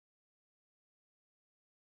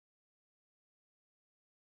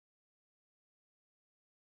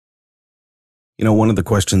One of the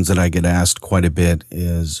questions that I get asked quite a bit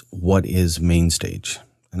is, what is MainStage?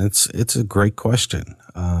 And it's a great question.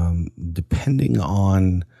 Depending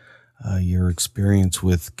on your experience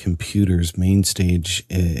with computers, MainStage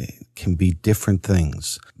can be different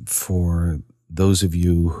things. For those of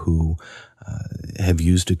you who have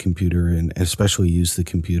used a computer and especially use the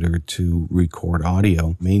computer to record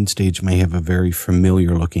audio, MainStage may have a very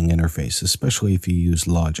familiar looking interface, especially if you use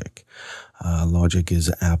Logic. Logic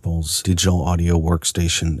is Apple's digital audio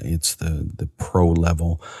workstation. It's the pro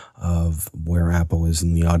level of where Apple is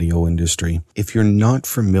in the audio industry. If you're not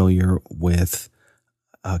familiar with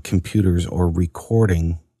computers or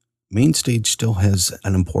recording, MainStage still has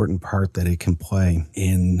an important part that it can play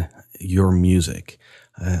in your music.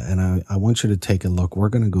 And I want you to take a look. We're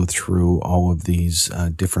going to go through all of these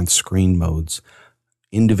different screen modes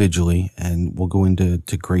individually, and we'll go into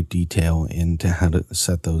great detail into how to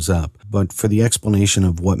set those up. But for the explanation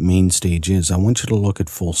of what MainStage is, I want you to look at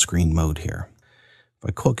full screen mode here. If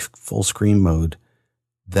I click full screen mode,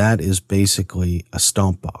 that is basically a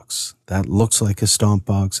stomp box. That looks like a stomp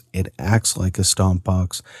box. It acts like a stomp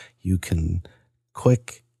box. You can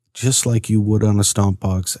click just like you would on a stomp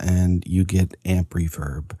box and you get amp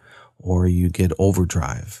reverb or you get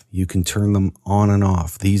overdrive. You can turn them on and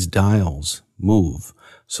off. These dials move,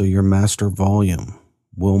 so your master volume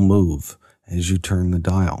will move as you turn the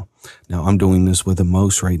dial. Now, I'm doing this with a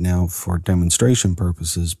mouse right now for demonstration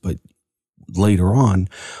purposes, but later on,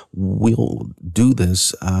 we'll do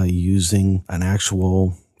this using an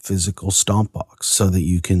actual physical stomp box so that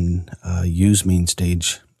you can use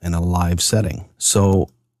MainStage in a live setting. So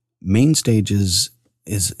MainStage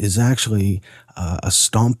is actually a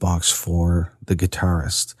stomp box for the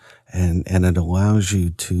guitarist, and it allows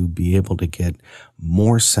you to be able to get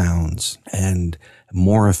more sounds and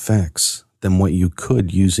more effects than what you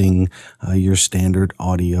could using your standard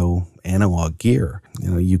audio analog gear.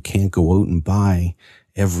 You can't go out and buy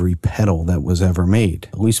every pedal that was ever made.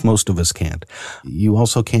 At least most of us can't. You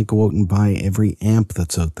also can't go out and buy every amp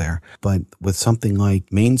that's out there. But with something like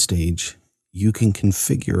MainStage, you can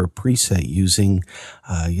configure a preset using,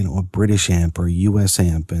 a British amp or a US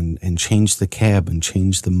amp and change the cab and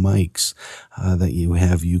change the mics that you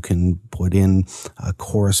have. You can put in a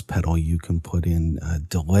chorus pedal. You can put in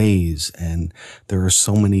delays. And there are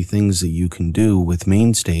so many things that you can do with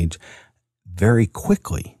MainStage very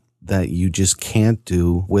quickly that you just can't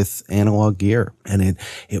do with analog gear. And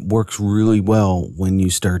it works really well when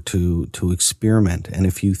you start to experiment. And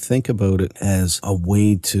if you think about it as a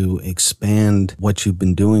way to expand what you've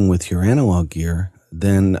been doing with your analog gear,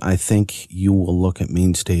 then I think you will look at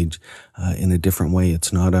MainStage in a different way.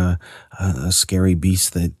 It's not a scary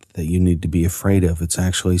beast that you need to be afraid of. It's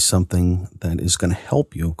actually something that is going to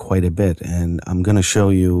help you quite a bit. And I'm going to show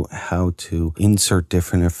you how to insert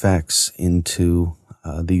different effects into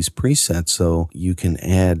these presets so you can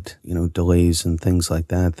add, delays and things like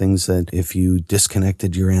that. Things that if you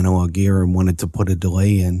disconnected your analog gear and wanted to put a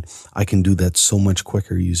delay in, I can do that so much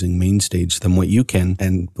quicker using MainStage than what you can.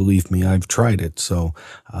 And believe me, I've tried it. So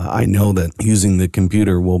I know that using the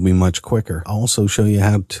computer will be much quicker. I'll also show you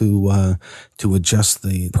how to adjust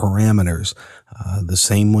the parameters the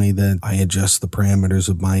same way that I adjust the parameters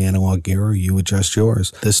of my analog gear or you adjust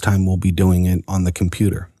yours. This time we'll be doing it on the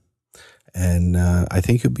computer. And I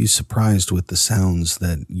think you'll be surprised with the sounds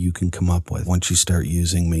that you can come up with once you start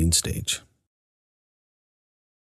using MainStage.